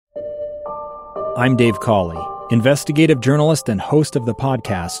I'm Dave Cawley, investigative journalist and host of the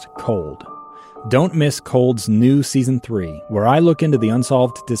podcast Cold. Don't miss Cold's new Season 3, where I look into the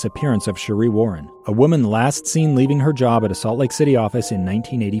unsolved disappearance of Sheree Warren, a woman last seen leaving her job at a Salt Lake City office in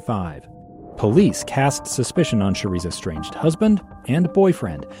 1985. Police cast suspicion on Sheree's estranged husband and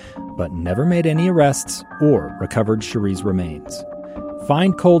boyfriend, but never made any arrests or recovered Sheree's remains.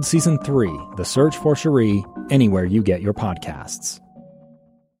 Find Cold Season 3, The Search for Sheree, anywhere you get your podcasts.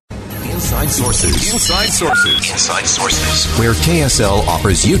 Inside Sources. Inside Sources. Inside Sources. Where KSL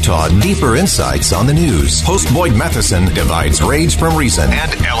offers Utah deeper insights on the news. Host Boyd Matheson divides rage from reason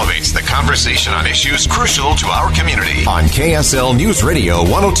And elevates the conversation on issues crucial to our community. on KSL News Radio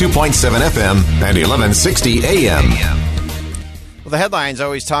 102.7 FM and 1160 AM. Well, the headlines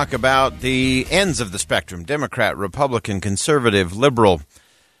always talk about the ends of the spectrum: Democrat, Republican, conservative, liberal,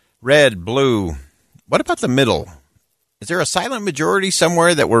 red, blue. What about the middle? Is there a silent majority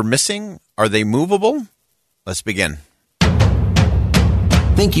somewhere that we're missing? Are they movable? Let's begin.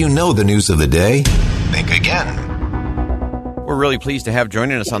 Think you know the news of the day? Think again. We're really pleased to have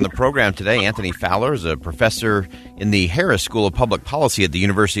joining us on the program today Anthony Fowler is a professor in the Harris School of Public Policy at the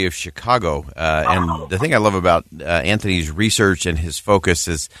University of Chicago. And the thing I love about Anthony's research and his focus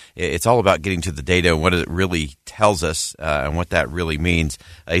is it's all about getting to the data and what it really tells us and what that really means.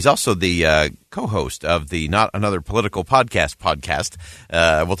 He's also the co-host of the Not Another Political podcast.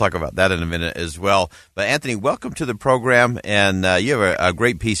 We'll talk about that in a minute as well. But Anthony, welcome to the program. And you have a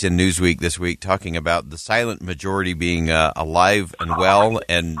great piece in Newsweek this week talking about the silent majority being alive and well,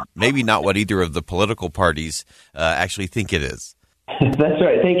 and maybe not what either of the political parties actually think it is. That's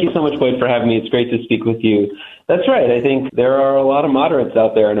right. Thank you so much, Boyd, for having me. It's great to speak with you. That's right. I think there are a lot of moderates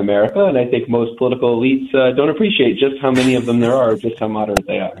out there in America, and I think most political elites don't appreciate just how many of them there are, just how moderate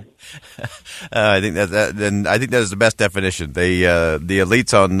they are. I think that is the best definition. The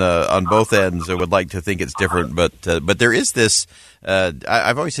elites on both ends would like to think it's different, but there is this.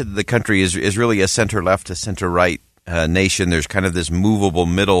 I've always said that the country is really a center left to center right nation. There's kind of this movable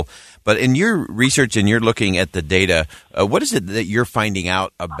middle. But in your research and you're looking at the data, what is it that you're finding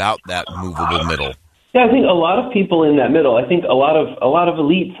out about that movable middle? Yeah, I think a lot of people in that middle, I think a lot of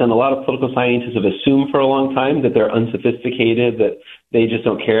elites and a lot of political scientists have assumed for a long time that they're unsophisticated, that they just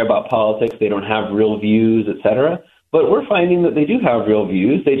don't care about politics, they don't have real views, etc. But we're finding that they do have real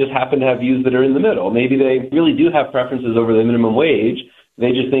views. They just happen to have views that are in the middle. Maybe they really do have preferences over the minimum wage.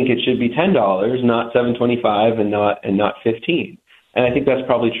 They just think it should be $10, not $7.25, and not $15. And I think that's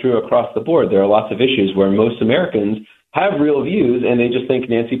probably true across the board. There are lots of issues where most Americans have real views, and they just think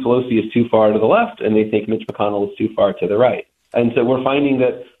Nancy Pelosi is too far to the left, and they think Mitch McConnell is too far to the right. And so we're finding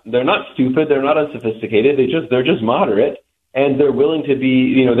that they're not stupid, they're not unsophisticated, they're just moderate, and they're willing to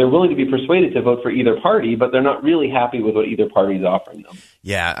be persuaded to vote for either party, but they're not really happy with what either party is offering them.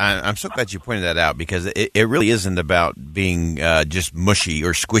 Yeah, I'm so glad you pointed that out, because it really isn't about being just mushy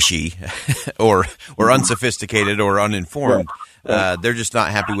or squishy or unsophisticated or uninformed. They're just not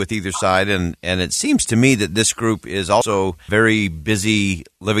happy with either side, and it seems to me that this group is also very busy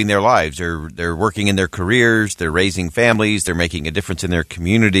living their lives. They're working in their careers, they're raising families, they're making a difference in their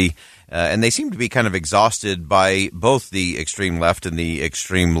community, and they seem to be kind of exhausted by both the extreme left and the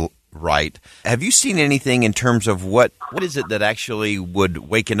extreme right. Have you seen anything in terms of what is it that actually would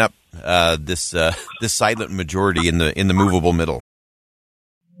waken up this silent majority in the movable middle?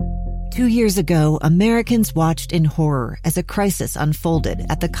 2 years ago, Americans watched in horror as a crisis unfolded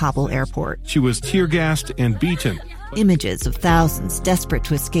at the Kabul airport. She was tear-gassed and beaten. Images of thousands desperate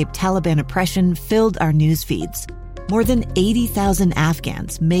to escape Taliban oppression filled our news feeds. More than 80,000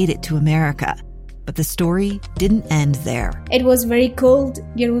 Afghans made it to America. But the story didn't end there. It was very cold.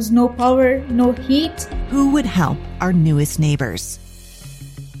 There was no power, no heat. Who would help our newest neighbors?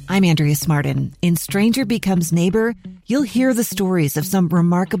 I'm Andrea Smartin. In Stranger Becomes Neighbor, you'll hear the stories of some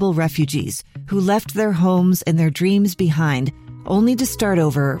remarkable refugees who left their homes and their dreams behind, only to start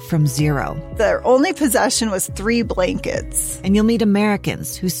over from zero. Their only possession was 3 blankets. And you'll meet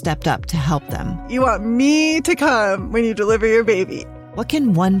Americans who stepped up to help them. You want me to come when you deliver your baby. What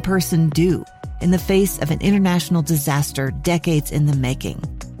can one person do in the face of an international disaster decades in the making?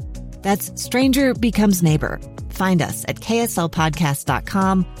 That's Stranger Becomes Neighbor. Find us at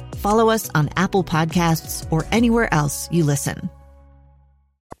kslpodcast.com. Follow us on Apple Podcasts or anywhere else you listen.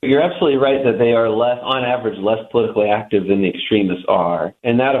 You're absolutely right that they are on average, less politically active than the extremists are.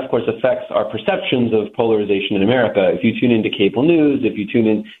 And that, of course, affects our perceptions of polarization in America. If you tune into cable news, if you tune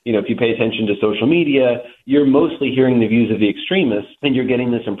in, if you pay attention to social media, you're mostly hearing the views of the extremists, and you're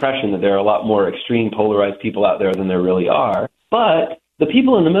getting this impression that there are a lot more extreme polarized people out there than there really are. But the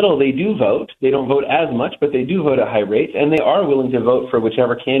people in the middle, they do vote. They don't vote as much, but they do vote at high rates, and they are willing to vote for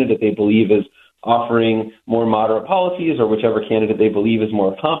whichever candidate they believe is offering more moderate policies or whichever candidate they believe is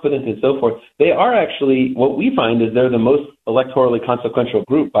more competent and so forth, they are actually, what we find is they're the most electorally consequential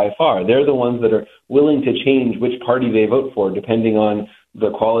group by far. They're the ones that are willing to change which party they vote for depending on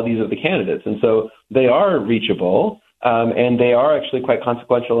the qualities of the candidates. And so they are reachable, and they are actually quite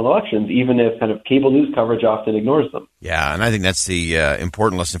consequential in elections, even if kind of cable news coverage often ignores them. Yeah, and I think that's the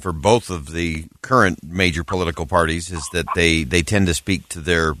important lesson for both of the current major political parties is that they tend to speak to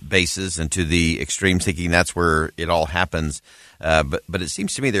their bases and to the extreme thinking. That's where it all happens. But it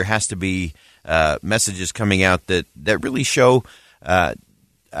seems to me there has to be messages coming out that really show,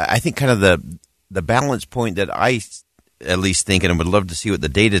 I think, kind of the balance point that I at least think, and would love to see what the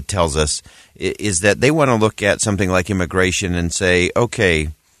data tells us, is that they want to look at something like immigration and say, okay,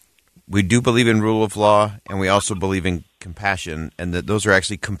 we do believe in rule of law, and we also believe in compassion, and that those are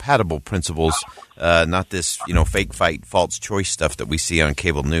actually compatible principles, not this, fake fight, false choice stuff that we see on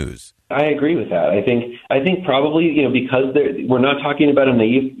cable news. I agree with that. I think probably, because we're not talking about a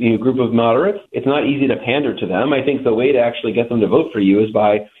naive group of moderates, it's not easy to pander to them. I think the way to actually get them to vote for you is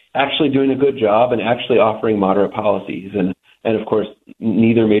by actually doing a good job and actually offering moderate policies. And of course,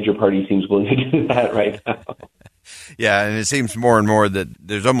 neither major party seems willing to do that right now. Yeah, and it seems more and more that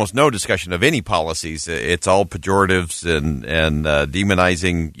there's almost no discussion of any policies. It's all pejoratives and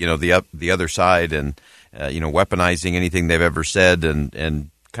demonizing, the other side and, weaponizing anything they've ever said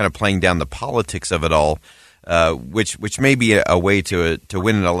and kind of playing down the politics of it all, which may be a way to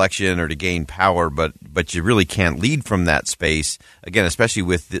win an election or to gain power, but you really can't lead from that space, again, especially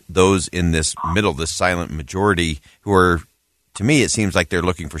with those in this middle, this silent majority who are, to me, it seems like they're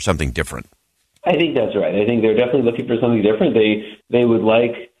looking for something different. I think that's right. I think they're definitely looking for something different. They would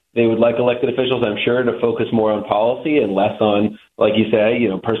like elected officials, I'm sure, to focus more on policy and less on, like you say,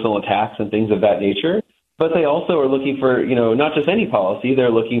 personal attacks and things of that nature. But they also are looking for, not just any policy.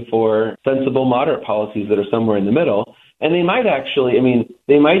 They're looking for sensible, moderate policies that are somewhere in the middle. And they might actually,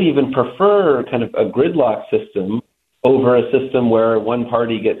 they might even prefer kind of a gridlock system over a system where one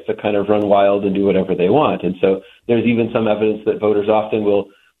party gets to kind of run wild and do whatever they want. And so there's even some evidence that voters often will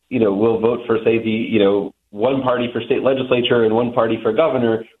vote for, say, one party for state legislature and one party for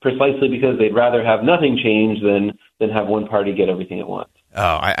governor, precisely because they'd rather have nothing change than have one party get everything it wants.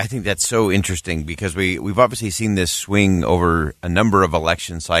 Oh, I think that's so interesting because we've obviously seen this swing over a number of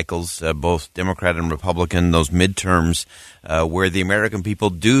election cycles, both Democrat and Republican, those midterms, where the American people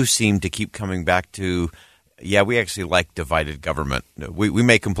do seem to keep coming back to, yeah, we actually like divided government. We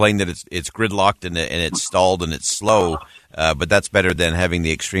may complain that it's gridlocked and it's stalled and it's slow, but that's better than having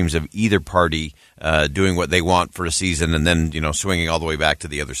the extremes of either party doing what they want for a season and then swinging all the way back to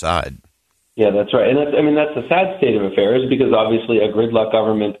the other side. Yeah, that's right. And that's a sad state of affairs because obviously a gridlock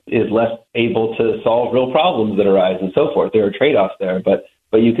government is less able to solve real problems that arise and so forth. There are trade-offs there, but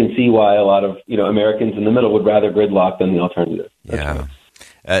you can see why a lot of Americans in the middle would rather gridlock than the alternative. That's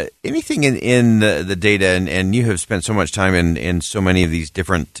right. Anything in the data, and you have spent so much time in so many of these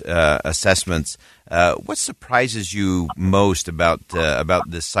different assessments, what surprises you most about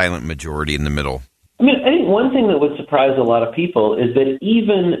this silent majority in the middle? I think one thing that would surprise a lot of people is that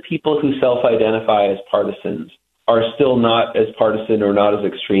even people who self-identify as partisans are still not as partisan or not as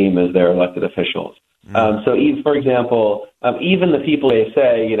extreme as their elected officials. So, for example, even the people they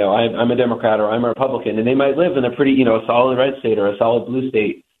say, I'm a Democrat or I'm a Republican, and they might live in a pretty, a solid red state or a solid blue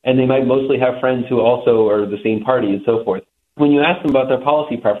state, and they might mostly have friends who also are the same party and so forth. When you ask them about their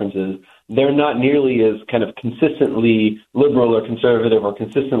policy preferences, they're not nearly as kind of consistently liberal or conservative or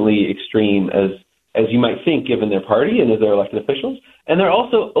consistently extreme as you might think, given their party and as their elected officials. And they're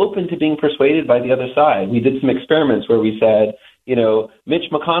also open to being persuaded by the other side. We did some experiments where we said, Mitch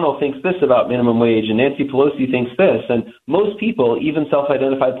McConnell thinks this about minimum wage and Nancy Pelosi thinks this. And most people, even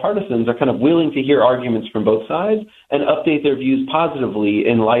self-identified partisans, are kind of willing to hear arguments from both sides and update their views positively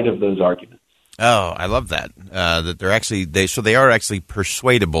in light of those arguments. Oh, I love that. That they are actually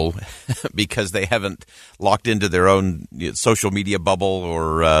persuadable because they haven't locked into their own social media bubble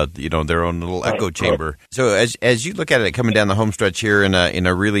or their own little echo chamber. So as you look at it coming down the home stretch here in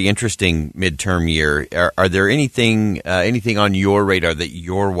a really interesting midterm year, are there anything on your radar that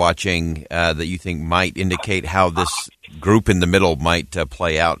you're watching that you think might indicate how this group in the middle might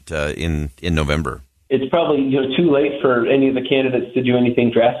play out in November? It's probably too late for any of the candidates to do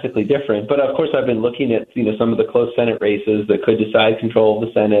anything drastically different. But of course, I've been looking at some of the close Senate races that could decide control of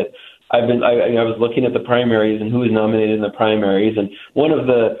the Senate. I was looking at the primaries and who is nominated in the primaries, and one of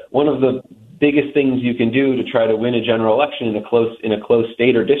the biggest things you can do to try to win a general election in a close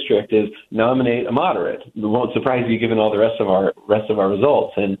state or district is nominate a moderate. It won't surprise you given all the rest of our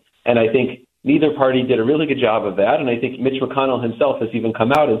results. And I think neither party did a really good job of that. And I think Mitch McConnell himself has even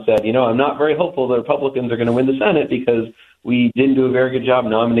come out and said, I'm not very hopeful the Republicans are going to win the Senate because we didn't do a very good job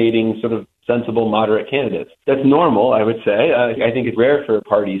nominating sort of sensible, moderate candidates. That's normal, I would say. I think it's rare for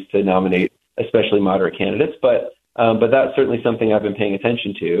parties to nominate especially moderate candidates, but that's certainly something I've been paying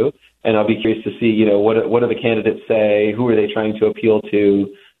attention to. And I'll be curious to see, what do the candidates say? Who are they trying to appeal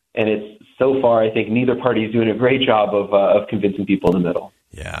to? And it's so far, I think neither party is doing a great job of convincing people in the middle.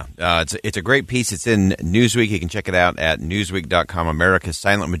 Yeah, it's a great piece. It's in Newsweek. You can check it out at newsweek.com. America's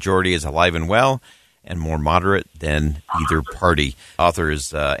Silent Majority is alive and well and more moderate than either party. Author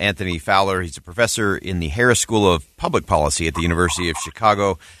is Anthony Fowler. He's a professor in the Harris School of Public Policy at the University of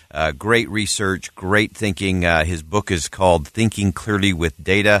Chicago. Great research, great thinking. His book is called Thinking Clearly with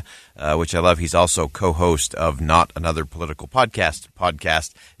Data, which I love. He's also co-host of Not Another Political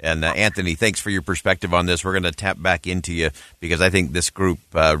Podcast. And Anthony, thanks for your perspective on this. We're going to tap back into you because I think this group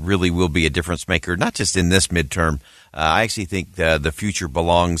really will be a difference maker, not just in this midterm. I actually think the future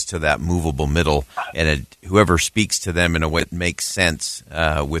belongs to that movable middle, and whoever speaks to them in a way that makes sense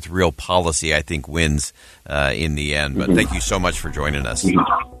with real policy, I think, wins in the end. But thank you so much for joining us.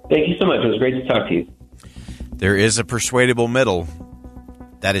 Thank you so much. It was great to talk to you. There is a persuadable middle.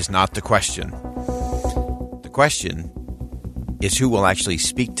 That is not the question. The question is who will actually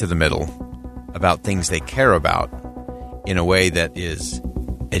speak to the middle about things they care about in a way that is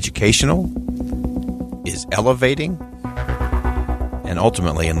educational, is elevating, and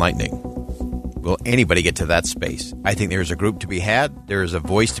ultimately enlightening. Will anybody get to that space? I think there's a group to be had. There is a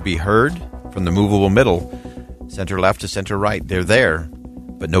voice to be heard from the movable middle, center left to center right. They're there,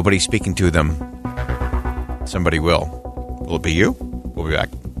 but nobody's speaking to them. Somebody will. Will it be you? We'll be back.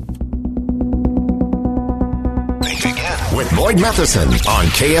 Think again with Boyd Matheson on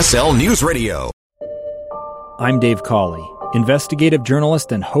KSL News Radio. I'm Dave Cawley, investigative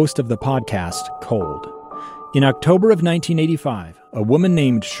journalist and host of the podcast Cold. In October of 1985, a woman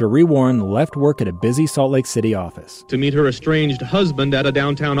named Sheree Warren left work at a busy Salt Lake City office to meet her estranged husband at a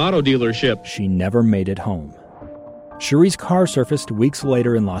downtown auto dealership. She never made it home. Sheree's car surfaced weeks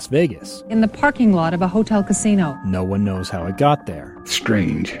later in Las Vegas. In the parking lot of a hotel casino. No one knows how it got there.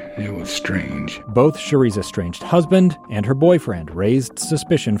 Strange. It was strange. Both Sheree's estranged husband and her boyfriend raised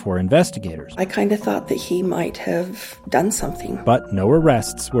suspicion for investigators. I kind of thought that he might have done something. But no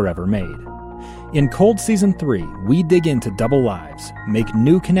arrests were ever made. In Cold Season 3, we dig into double lives, make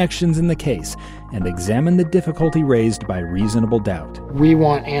new connections in the case, and examine the difficulty raised by reasonable doubt. We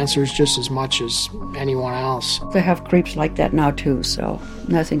want answers just as much as anyone else. They have creeps like that now too, so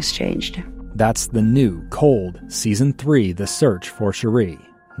nothing's changed. That's the new Cold Season 3, The Search for Sheree,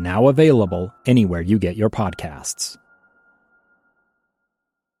 now available anywhere you get your podcasts.